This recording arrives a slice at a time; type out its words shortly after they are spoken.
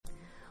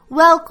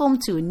Welcome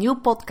to a new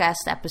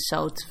podcast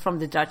episode from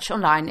the Dutch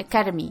Online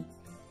Academy.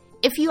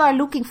 If you are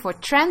looking for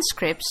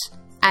transcripts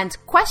and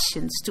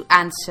questions to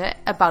answer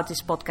about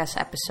this podcast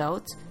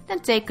episode,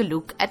 then take a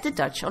look at the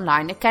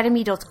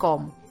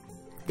DutchOnlineAcademy.com.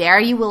 There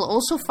you will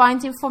also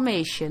find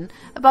information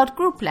about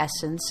group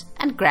lessons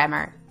and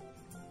grammar.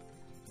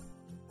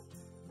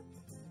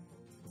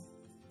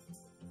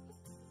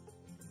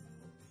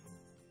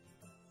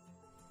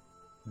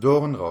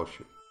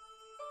 Doornroosje.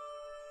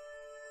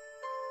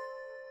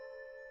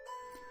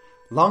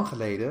 Lang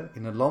geleden,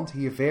 in een land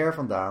hier ver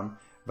vandaan,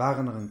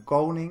 waren er een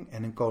koning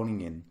en een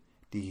koningin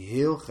die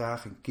heel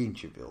graag een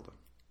kindje wilden.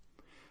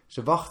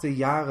 Ze wachten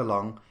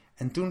jarenlang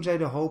en toen zij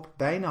de hoop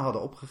bijna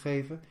hadden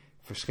opgegeven,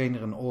 verscheen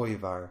er een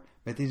ooievaar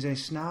met in zijn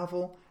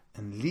snavel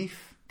een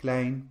lief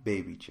klein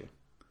babytje.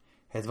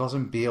 Het was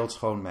een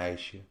beeldschoon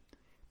meisje.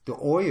 De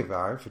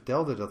ooievaar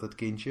vertelde dat het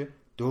kindje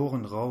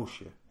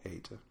Doornroosje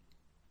heette.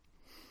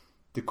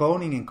 De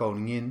koning en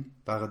koningin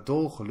waren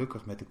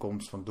dolgelukkig met de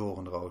komst van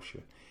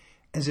Doornroosje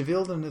en ze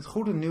wilden het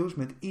goede nieuws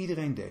met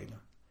iedereen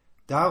delen.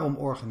 Daarom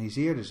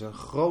organiseerden ze een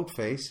groot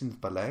feest in het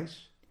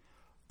paleis.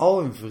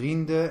 Al hun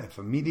vrienden en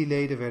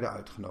familieleden werden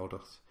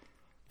uitgenodigd.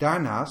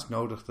 Daarnaast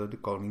nodigde de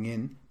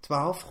koningin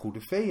 12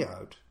 goede feeën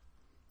uit.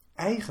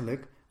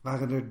 Eigenlijk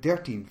waren er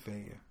 13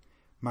 feeën,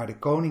 maar de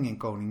koning en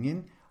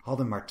koningin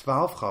hadden maar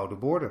 12 gouden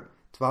borden,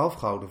 12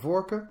 gouden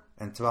vorken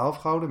en 12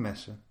 gouden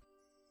messen.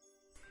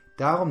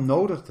 Daarom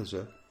nodigden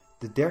ze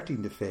de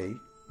 13e fee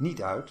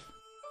niet uit.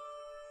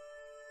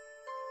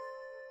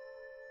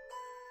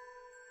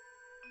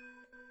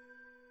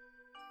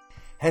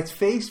 Het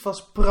feest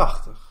was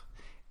prachtig.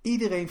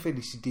 Iedereen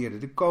feliciteerde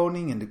de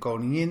koning en de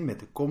koningin met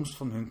de komst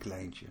van hun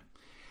kleintje.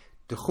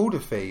 De goede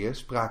feeën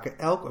spraken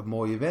elk een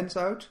mooie wens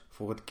uit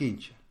voor het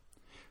kindje.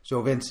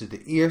 Zo wenste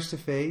de eerste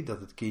fee dat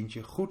het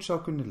kindje goed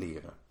zou kunnen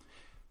leren.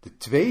 De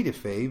tweede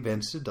fee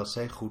wenste dat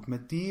zij goed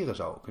met dieren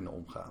zou kunnen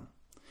omgaan.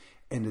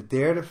 En de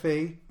derde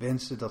fee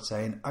wenste dat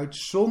zij een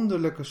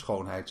uitzonderlijke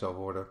schoonheid zou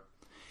worden.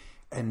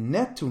 En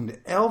net toen de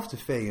 11e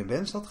fee een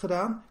wens had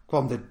gedaan,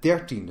 kwam de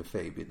 13e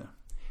fee binnen.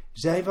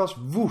 Zij was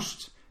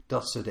woest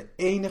dat ze de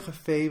enige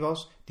fee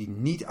was die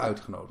niet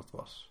uitgenodigd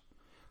was.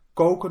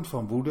 Kokend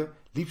van woede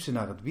liep ze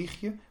naar het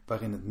wiegje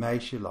waarin het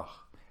meisje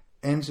lag.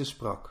 En ze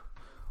sprak: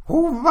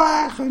 "Hoe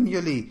wagen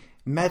jullie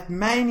met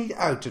mij niet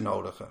uit te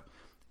nodigen?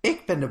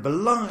 Ik ben de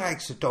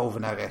belangrijkste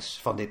tovenares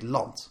van dit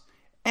land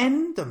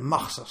en de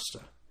machtigste.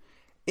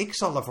 Ik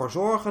zal ervoor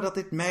zorgen dat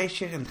dit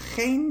meisje een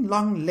geen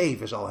lang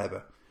leven zal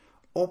hebben.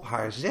 Op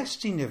haar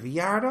 16e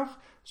verjaardag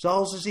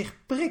zal ze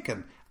zich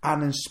prikken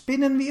aan een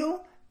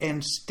spinnenwiel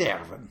en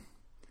sterven."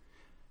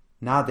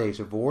 Na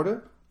deze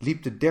woorden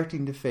liep de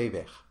 13e fee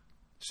weg.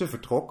 Ze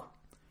vertrok.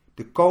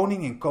 De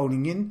koning en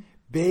koningin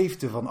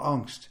beefden van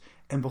angst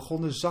en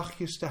begonnen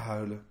zachtjes te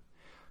huilen.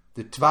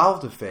 De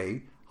 12e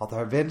fee had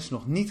haar wens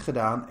nog niet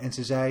gedaan en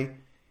ze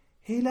zei: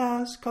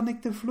 "Helaas kan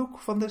ik de vloek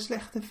van de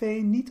slechte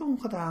fee niet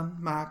ongedaan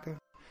maken,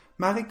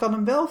 maar ik kan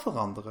hem wel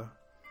veranderen.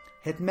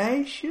 Het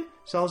meisje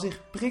zal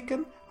zich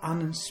prikken aan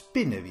een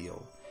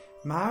spinnenwiel,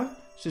 maar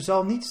ze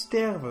zal niet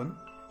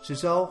sterven, ze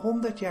zal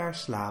 100 jaar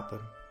slapen."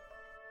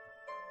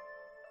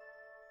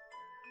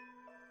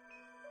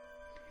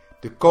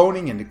 De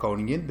koning en de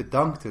koningin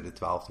bedankten de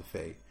 12e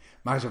fee,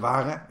 maar ze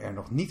waren er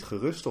nog niet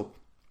gerust op.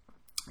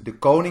 De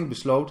koning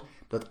besloot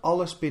dat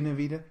alle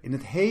spinnenwielen in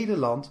het hele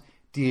land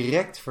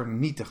direct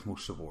vernietigd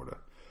moesten worden.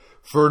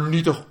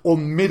 "Vernietig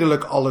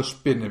onmiddellijk alle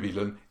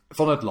spinnenwielen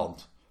van het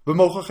land. We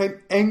mogen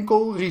geen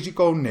enkel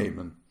risico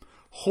nemen.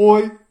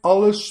 Gooi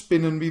alle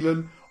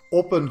spinnenwielen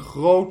op een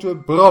grote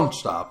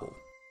brandstapel."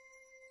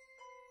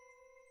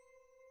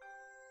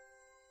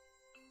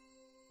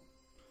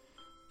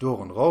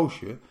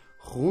 Doornroosje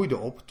groeide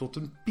op tot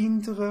een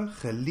pintere,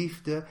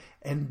 geliefde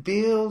en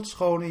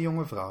beeldschone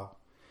jonge vrouw.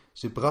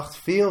 Ze bracht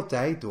veel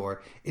tijd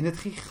door in het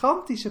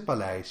gigantische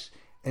paleis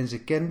en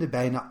ze kende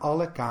bijna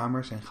alle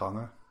kamers en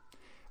gangen.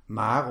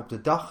 Maar op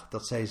de dag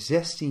dat zij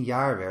 16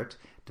 jaar werd,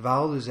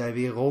 dwaalde zij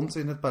weer rond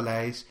in het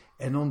paleis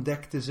en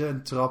ontdekte ze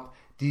een trap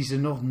die ze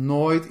nog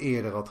nooit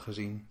eerder had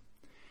gezien.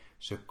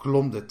 Ze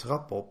klom de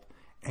trap op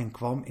en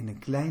kwam in een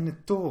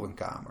kleine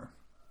torenkamer.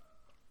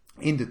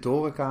 In de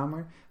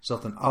torenkamer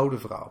zat een oude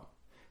vrouw.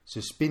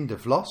 Ze spinde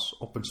vlas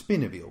op een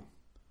spinnenwiel.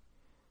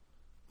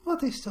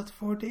 "Wat is dat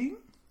voor ding?"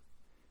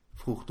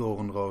 vroeg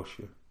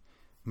Doornroosje.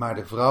 Maar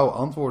de vrouw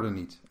antwoordde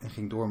niet en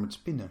ging door met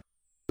spinnen.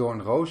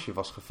 Doornroosje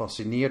was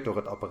gefascineerd door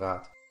het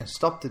apparaat en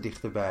stapte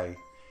dichterbij.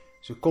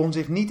 Ze kon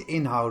zich niet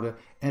inhouden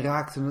en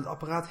raakte het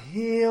apparaat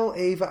heel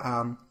even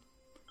aan.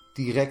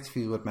 Direct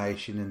viel het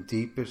meisje in een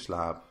diepe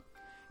slaap.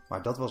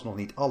 Maar dat was nog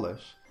niet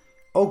alles.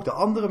 Ook de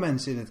andere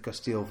mensen in het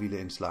kasteel vielen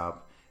in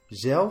slaap.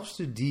 Zelfs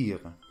de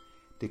dieren.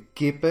 De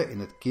kippen in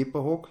het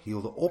kippenhok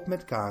hielden op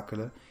met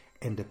kakelen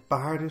en de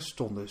paarden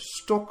stonden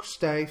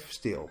stokstijf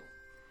stil.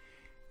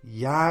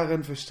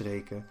 Jaren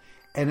verstreken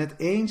en het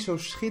eens zo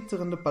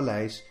schitterende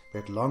paleis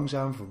werd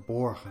langzaam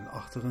verborgen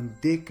achter een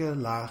dikke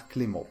laag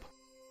klimop.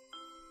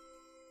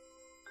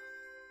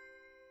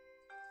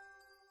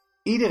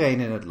 Iedereen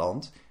in het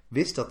land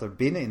wist dat er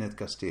binnen in het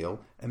kasteel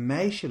een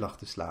meisje lag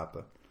te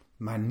slapen,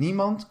 maar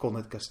niemand kon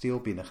het kasteel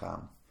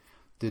binnengaan.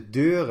 De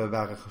deuren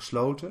waren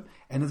gesloten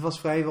en het was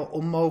vrijwel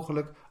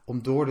onmogelijk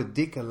om door de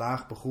dikke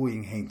laag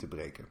begroeiing heen te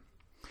breken.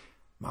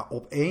 Maar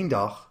op één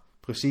dag,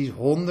 precies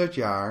 100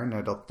 jaar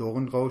nadat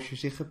Doornroosje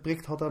zich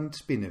geprikt had aan het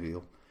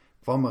spinnenwiel,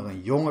 kwam er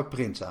een jonge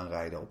prins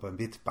aanrijden op een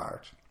wit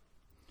paard.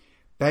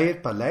 Bij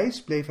het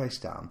paleis bleef hij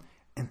staan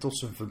en tot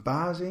zijn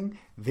verbazing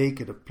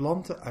weken de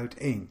planten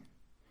uiteen.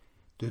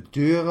 De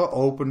deuren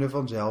openden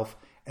vanzelf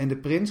en de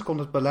prins kon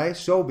het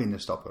paleis zo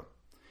binnenstappen.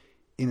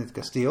 In het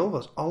kasteel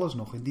was alles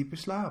nog in diepe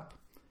slaap.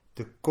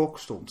 De kok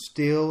stond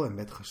stil en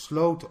met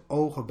gesloten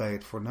ogen bij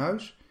het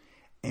fornuis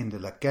en de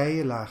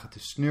lakeien lagen te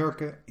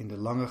snurken in de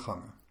lange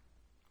gangen.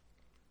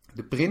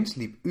 De prins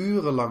liep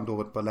urenlang door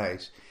het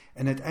paleis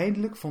en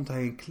uiteindelijk vond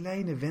hij een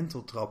kleine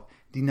wenteltrap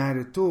die naar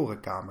de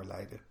torenkamer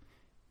leidde.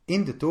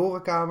 In de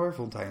torenkamer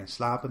vond hij een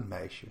slapend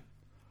meisje.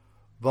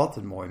 Wat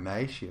een mooi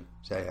meisje,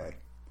 zei hij.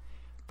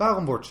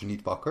 Waarom wordt ze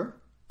niet wakker?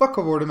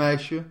 Wakker worden,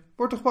 meisje,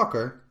 word toch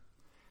wakker?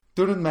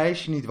 Toen het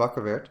meisje niet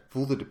wakker werd,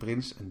 voelde de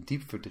prins een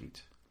diep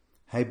verdriet.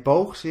 Hij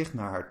boog zich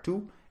naar haar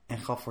toe en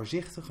gaf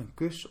voorzichtig een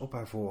kus op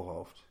haar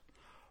voorhoofd.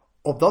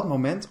 Op dat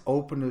moment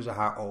opende ze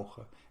haar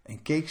ogen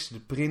en keek ze de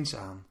prins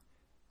aan.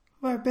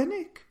 Waar ben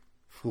ik?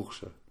 Vroeg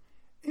ze.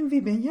 En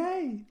wie ben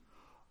jij?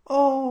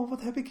 Oh,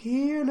 wat heb ik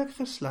heerlijk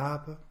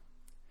geslapen.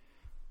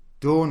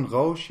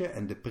 Doornroosje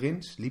en de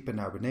prins liepen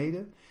naar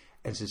beneden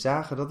en ze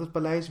zagen dat het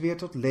paleis weer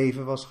tot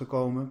leven was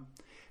gekomen.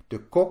 De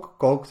kok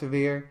kookte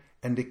weer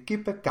en de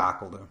kippen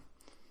kakelden.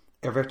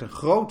 Er werd een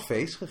groot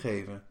feest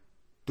gegeven.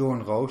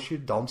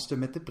 Doornroosje danste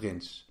met de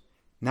prins.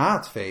 Na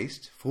het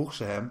feest vroeg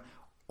ze hem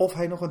of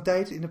hij nog een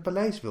tijd in het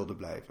paleis wilde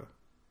blijven.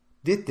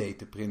 Dit deed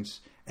de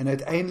prins en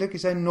uiteindelijk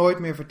is hij nooit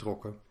meer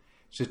vertrokken.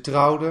 Ze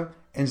trouwden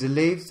en ze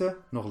leefden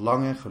nog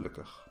lang en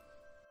gelukkig.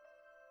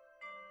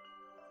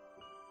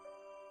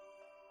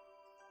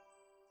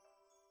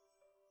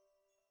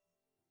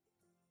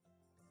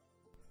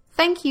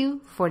 Thank you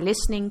for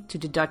listening to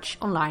the Dutch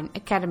Online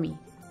Academy.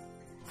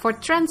 For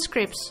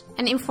transcripts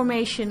and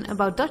information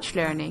about Dutch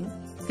learning,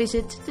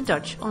 visit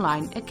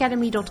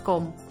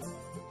thedutchonlineacademy.com.